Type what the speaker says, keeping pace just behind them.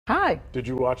Hi. Did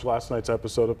you watch last night's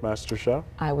episode of Masterchef?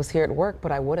 I was here at work,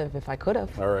 but I would have if I could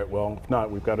have. All right, well, if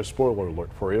not, we've got a spoiler alert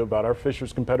for you about our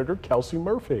Fisher's competitor, Kelsey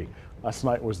Murphy. Last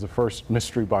night was the first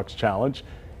mystery box challenge.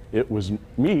 It was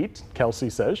meat. Kelsey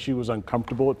says she was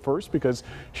uncomfortable at first because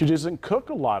she doesn't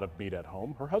cook a lot of meat at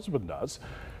home. Her husband does.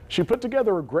 She put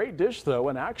together a great dish, though,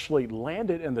 and actually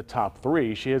landed in the top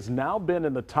 3. She has now been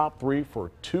in the top 3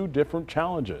 for 2 different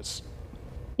challenges.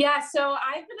 Yeah, so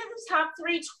I've been in the top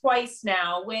 3 twice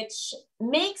now, which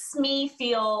makes me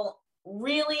feel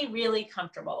really, really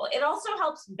comfortable. It also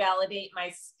helps validate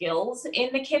my skills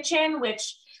in the kitchen,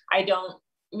 which I don't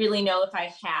really know if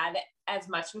I had as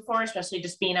much before, especially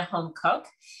just being a home cook.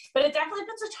 But it definitely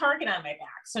puts a target on my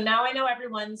back. So now I know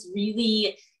everyone's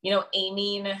really,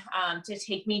 aiming to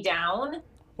take me down.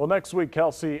 Well, next week,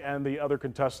 Kelsey and the other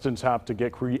contestants have to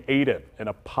get creative in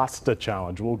a pasta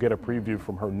challenge. We'll get a preview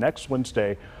from her next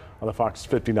Wednesday on the Fox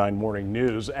 59 Morning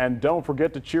News. And don't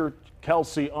forget to cheer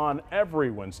Kelsey on every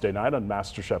Wednesday night on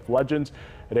MasterChef Legends.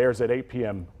 It airs at 8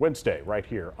 p.m. Wednesday right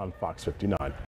here on Fox 59.